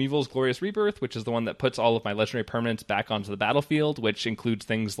run Primeval's Glorious Rebirth, which is the one that puts all of my legendary permanents back onto the battlefield, which includes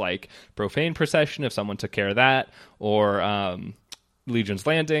things like Profane Procession, if someone took care of that, or Legion's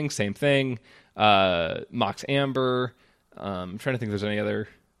Landing, same thing. Mox Amber. I'm trying to think if there's any other.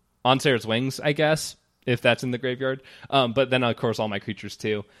 Ansara's Wings, I guess, if that's in the graveyard. But then, of course, all my creatures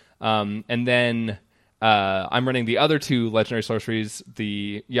too. And then I'm running the other 2 legendary sorceries,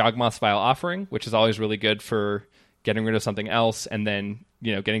 the Yawgmoth's Vile Offering, which is always really good for getting rid of something else and then,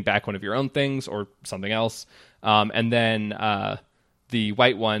 getting back one of your own things or something else. And then the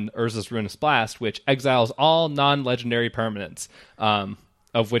white one, Urza's Ruinous Blast, which exiles all non-legendary permanents,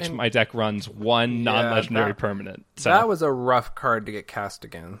 of which my deck runs 1 non-legendary permanent. So that was a rough card to get cast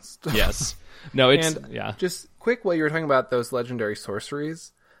against. Yes. No, it's... And yeah. just quick, while you were talking about those legendary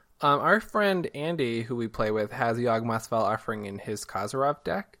sorceries, our friend Andy, who we play with, has Yawgmoth's Vile Offering in his Kazarov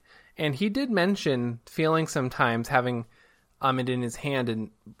deck, and he did mention feeling sometimes having it in his hand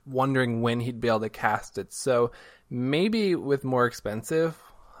and wondering when he'd be able to cast it. So maybe with more expensive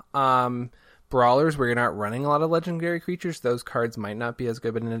brawlers where you're not running a lot of legendary creatures, those cards might not be as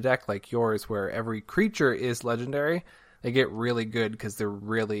good. But in a deck like yours where every creature is legendary, they get really good because they're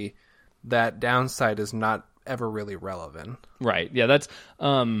really... that downside is not ever really relevant. Right. Yeah, that's...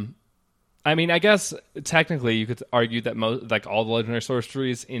 I mean, I guess technically you could argue that all the legendary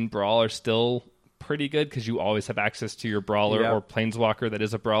sorceries in Brawl are still pretty good because you always have access to your Brawler or Planeswalker that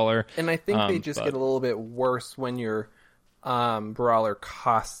is a Brawler. And I think they just get a little bit worse when your Brawler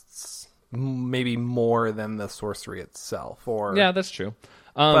costs maybe more than the sorcery itself. Yeah, that's true.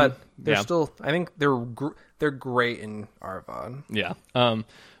 But they're still... I think they're great in Arvad. Yeah.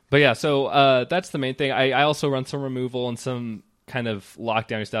 But yeah, so that's the main thing. I also run some removal and some kind of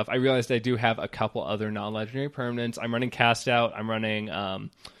lockdown stuff, I realized I do have a couple other non-legendary permanents. I'm running Cast Out. I'm running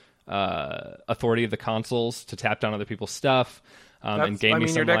Authority of the Consuls to tap down other people's stuff and gain me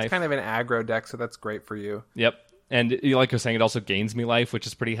some your deck's life. kind of an aggro deck, so that's great for you. Yep. And like I was saying, it also gains me life, which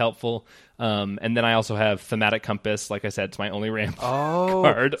is pretty helpful. And then I also have Thematic Compass. Like I said, it's my only ramp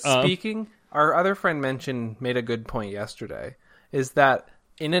card. Speaking, our other friend made a good point yesterday, is that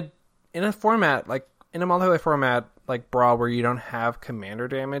in a format, like in a multiplayer format like Brawl, where you don't have commander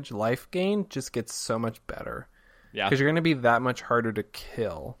damage, life gain just gets so much better. Yeah. Because you're going to be that much harder to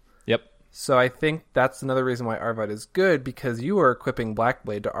kill. Yep. So I think that's another reason why Arvad is good, because you were equipping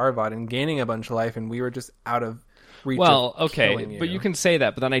Blackblade to Arvad and gaining a bunch of life, and we were just out of reach. Well, of okay, killing you. but you can say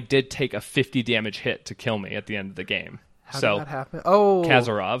that, but then I did take a 50 damage hit to kill me at the end of the game. How so did that happen? Oh,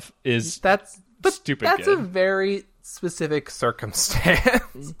 Kazarov is stupid That's good. a very specific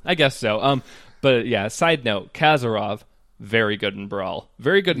circumstance. I guess so. But yeah, side note, Kazarov, very good in Brawl.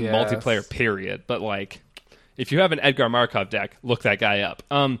 Very good in Yes. multiplayer, period. But like, if you have an Edgar Markov deck, look that guy up.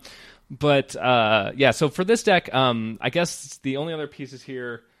 But yeah, so for this deck, I guess the only other pieces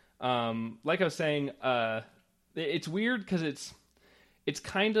here, like I was saying, it's weird because it's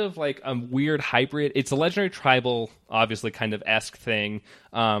kind of like a weird hybrid. It's a legendary tribal, obviously, kind of esque thing,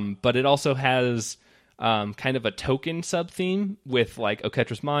 but it also has kind of a token sub theme with like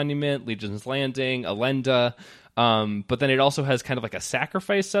Oketra's Monument, Legion's Landing, Alenda. But then it also has kind of like a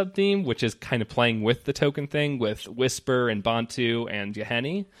sacrifice sub theme, which is kind of playing with the token thing with Whisper and Bantu and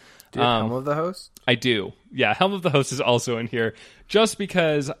Yaheni. Do you have Helm of the Host? I do. Yeah, Helm of the Host is also in here, just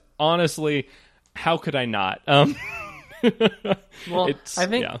because, honestly, how could I not? Well, I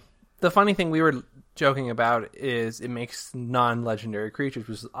think yeah. the funny thing we were joking about is it makes non-legendary creatures,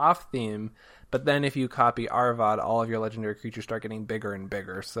 which is off theme. But then if you copy Arvad, all of your legendary creatures start getting bigger and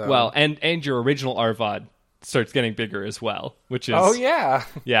bigger. So Well, and your original Arvad starts getting bigger as well, which is yeah.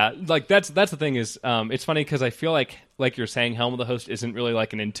 yeah, like that's the thing is it's funny because I feel like you're saying Helm of the Host isn't really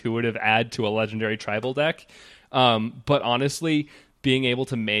like an intuitive add to a legendary tribal deck, but honestly, being able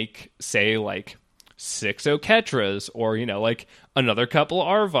to make, say, like 6 Oketras or like another couple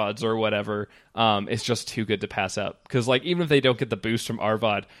Arvads or whatever, it's just too good to pass up. Because like even if they don't get the boost from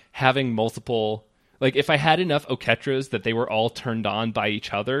Arvad, having multiple, like if I had enough Oketras that they were all turned on by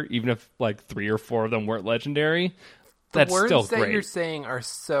each other, even if like 3 or 4 of them weren't legendary, that's words still that great. you're saying are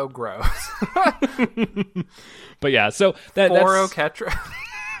so gross. But yeah, so that's Oketra.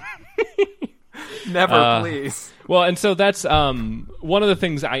 Never, please. Well, and so that's one of the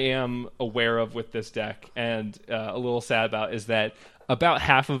things I am aware of with this deck, and a little sad about, is that about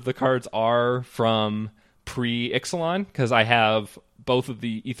half of the cards are from pre-Ixalan, because I have both of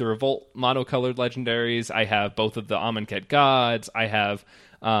the Ether Revolt monocolored legendaries, I have both of the Amonkhet Gods, I have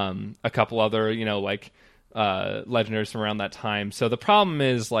a couple other, legendaries from around that time. So the problem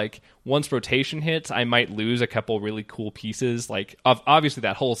is, like, once rotation hits, I might lose a couple really cool pieces. Like, obviously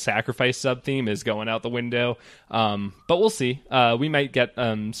that whole sacrifice sub theme is going out the window. But we'll see. We might get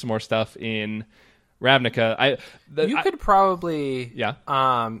some more stuff in Ravnica. You could probably yeah.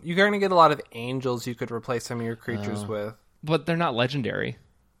 You're going to get a lot of angels you could replace some of your creatures with. But they're not legendary.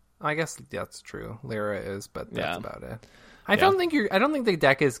 I guess that's true. Lyra is, but that's Yeah. about it. I don't think the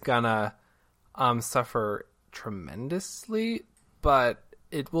deck is gonna suffer tremendously, but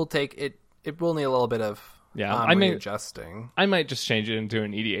it will take it. It will need a little bit of readjusting. I might just change it into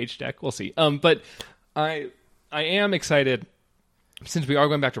an EDH deck. We'll see. But I am excited, since we are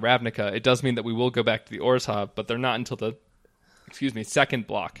going back to Ravnica. It does mean that we will go back to the Orzhov, but they're not until the second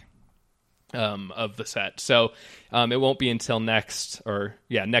block of the set. So it won't be until next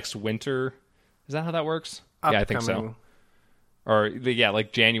winter. Is that how that works? Upcoming. Yeah, I think so. Or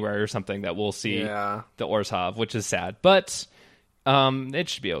like January or something, that we'll see the Orzhov, which is sad, but it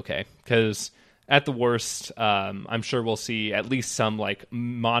should be okay, because at the worst, I'm sure we'll see at least some like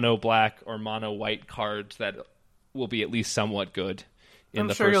mono black or mono white cards that will be at least somewhat good.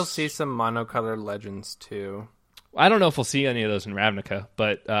 I'm sure you'll see some monocolored legends too. I don't know if we'll see any of those in Ravnica,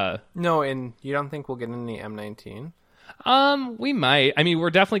 but no, and you don't think we'll get any M19? We might. I mean,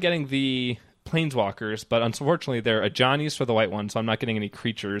 we're definitely getting the Planeswalkers, but unfortunately they're Ajani's for the white one, so I'm not getting any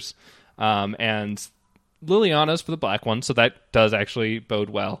creatures, and Liliana's for the black one, so that does actually bode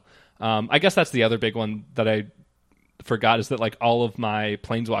well. I guess that's the other big one that I forgot, is that like all of my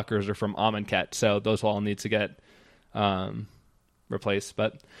Planeswalkers are from Amonkhet, so those will all need to get replaced.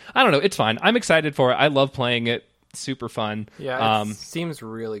 But I don't know, it's fine. I'm excited for it. I love playing it. Super fun. Yeah, it seems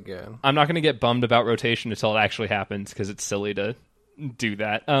really good. I'm not going to get bummed about rotation until it actually happens, because it's silly to do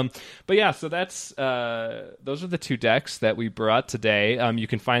that. But yeah, so that's those are the 2 decks that we brought today. You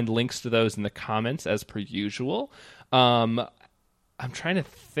can find links to those in the comments as per usual. I'm trying to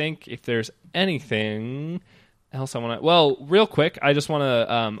think if there's anything else I want to. Well, real quick, I just want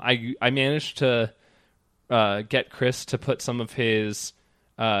to. I managed to get Chris to put some of his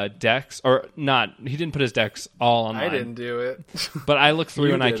decks, or not. He didn't put his decks all online. I didn't do it, but I looked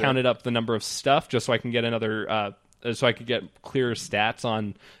through and I did it. counted up the number of stuff just so I can get another. So I could get clearer stats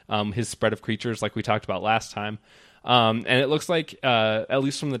on his spread of creatures, like we talked about last time. And it looks like, at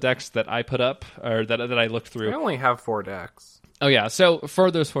least from the decks that I put up, or that I looked through. I only have 4 decks. Oh, yeah. So for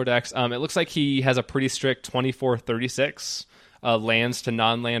those 4 decks, it looks like he has a pretty strict 24-36 lands to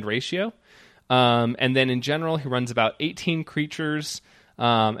non-land ratio. And then in general, he runs about 18 creatures,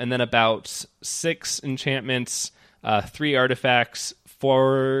 and then about 6 enchantments, 3 artifacts,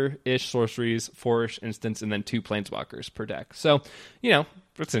 4-ish sorceries, 4-ish instants, and then 2 planeswalkers per deck. So,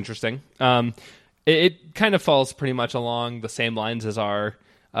 it's interesting. It kind of falls pretty much along the same lines as our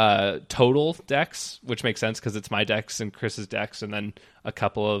total decks, which makes sense because it's my decks and Chris's decks, and then a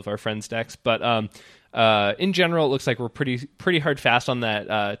couple of our friends' decks. But in general, it looks like we're pretty hard fast on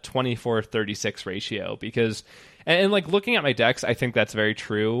that 24-36 ratio because, and like looking at my decks, I think that's very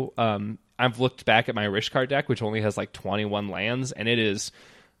true. I've looked back at my Rishkar deck, which only has like 21 lands, and it is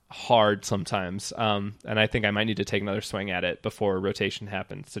hard sometimes. And I think I might need to take another swing at it before rotation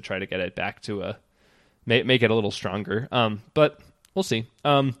happens to try to get it back to make it a little stronger. But we'll see.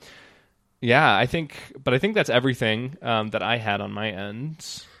 Yeah, I think that's everything that I had on my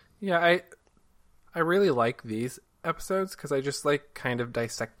end. Yeah, I really like these episodes because I just like kind of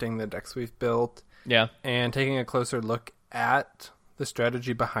dissecting the decks we've built. Yeah. And taking a closer look at the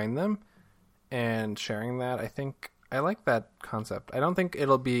strategy behind them and sharing that. I think I like that concept. I don't think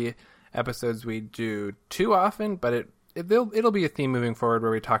it'll be episodes we do too often, but it'll be a theme moving forward where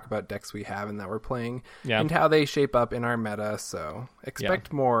we talk about decks we have and that we're playing and how they shape up in our meta. So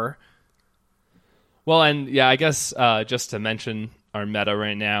expect more. Well, and yeah, I guess just to mention our meta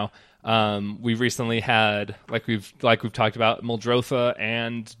right now, we've recently had, like we've talked about, Muldrotha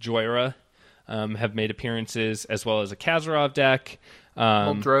and Joyra have made appearances, as well as a Kazarov deck.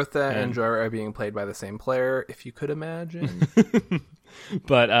 Muldrotha and Joyra are being played by the same player, if you could imagine.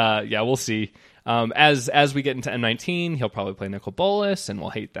 But yeah, we'll see. As we get into M19, he'll probably play Nicol Bolas, and we'll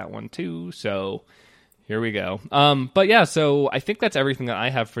hate that one too. So here we go. But yeah, so I think that's everything that I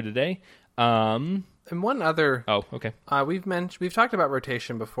have for today. And one other. Oh, okay. We've talked about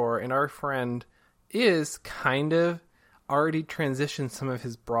rotation before, and our friend is kind of already transitioned some of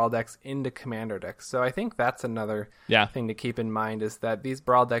his Brawl decks into Commander decks. So I think that's another thing to keep in mind, is that these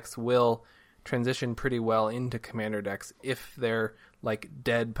Brawl decks will transition pretty well into Commander decks if they're like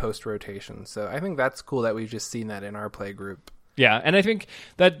dead post-rotation. So I think that's cool that we've just seen that in our play group. Yeah, and I think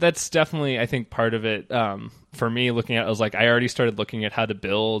that's definitely, I think, part of it. For me, looking at it, I was like, I already started looking at how to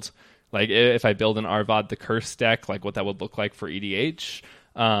build, like if I build an Arvad the Curse deck, like what that would look like for EDH.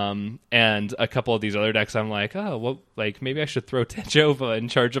 And a couple of these other decks, I'm like, oh, well, like maybe I should throw Tejova in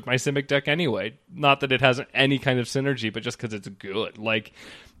charge of my Simic deck anyway. Not that it has any kind of synergy, but just because it's good.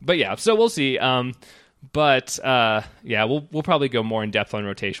 But yeah, so we'll see. But yeah, we'll probably go more in depth on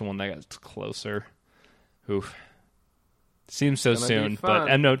rotation when that gets closer. Oof. Seems so soon, but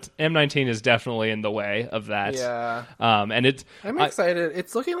M19 is definitely in the way of that. Yeah. And I'm excited.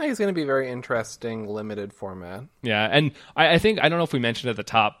 It's looking like it's going to be a very interesting limited format. Yeah, and I think, I don't know if we mentioned at the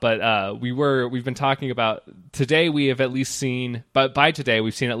top, but we've been talking about today. We have at least seen, but by today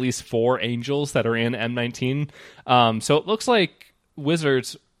we've seen at least 4 angels that are in M19. So it looks like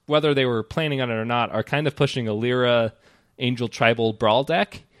Wizards, whether they were planning on it or not, are kind of pushing a Lyra Angel Tribal Brawl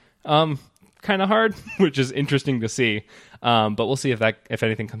deck. Kind of hard, which is interesting to see. But we'll see if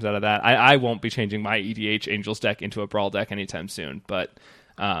anything comes out of that. I won't be changing my EDH Angels deck into a Brawl deck anytime soon, but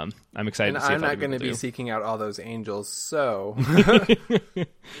I'm excited to see. I'm not going to be seeking out all those angels, so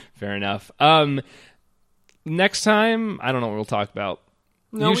fair enough. Next time, I don't know what we'll talk about.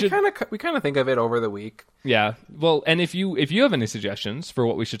 No, we kind of think of it over the week. Yeah. Well, and if you have any suggestions for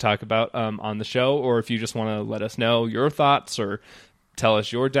what we should talk about on the show, or if you just want to let us know your thoughts or tell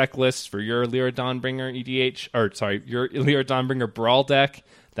us your deck list for your Lyra Dawnbringer your Lyra Dawnbringer Brawl deck.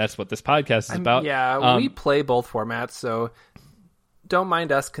 That's what this podcast is about. Yeah, we play both formats, so don't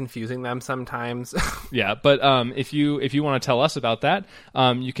mind us confusing them sometimes. Yeah, but if you want to tell us about that,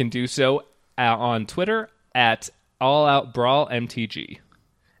 you can do so on Twitter at AllOutBrawlMTG.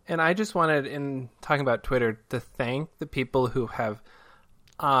 And I just wanted, in talking about Twitter, to thank the people who have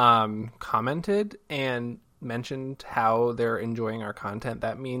commented and mentioned how they're enjoying our content.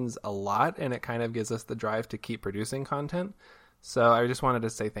 That means a lot, and it kind of gives us the drive to keep producing content. So I just wanted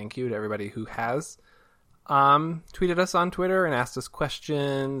to say thank you to everybody who has tweeted us on Twitter and asked us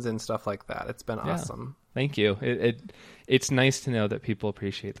questions and stuff like that. It's been awesome. Thank you. It's nice to know that people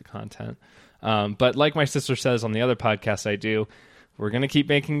appreciate the content. But like my sister says on the other podcast I do, we're going to keep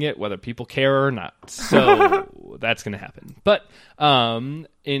making it whether people care or not. So that's going to happen. But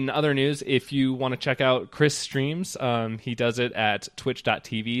in other news, if you want to check out Chris streams, he does it at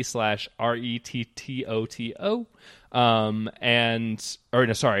twitch.tv/RETTOTO.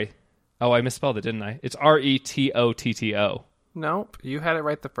 Oh, I misspelled it, didn't I? It's RETOTTO. Nope, you had it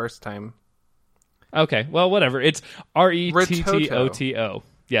right the first time. Okay, well, whatever. It's RETTOTO.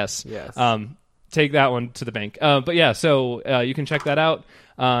 Yes. Take that one to the bank. But yeah, so you can check that out.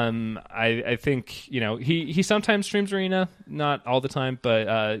 I think, he sometimes streams Arena, not all the time,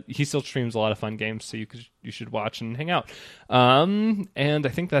 but he still streams a lot of fun games, so you should watch and hang out. And I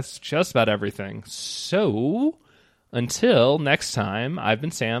think that's just about everything. So until next time, I've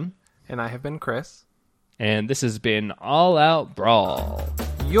been Sam. And I have been Chris. And this has been All Out Brawl.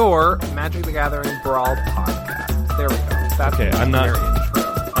 Your Magic the Gathering Brawl podcast. There we go. That's okay, I'm not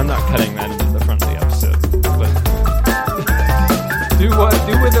cutting that into the front of the episode. But do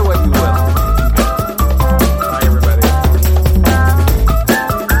with it what you will.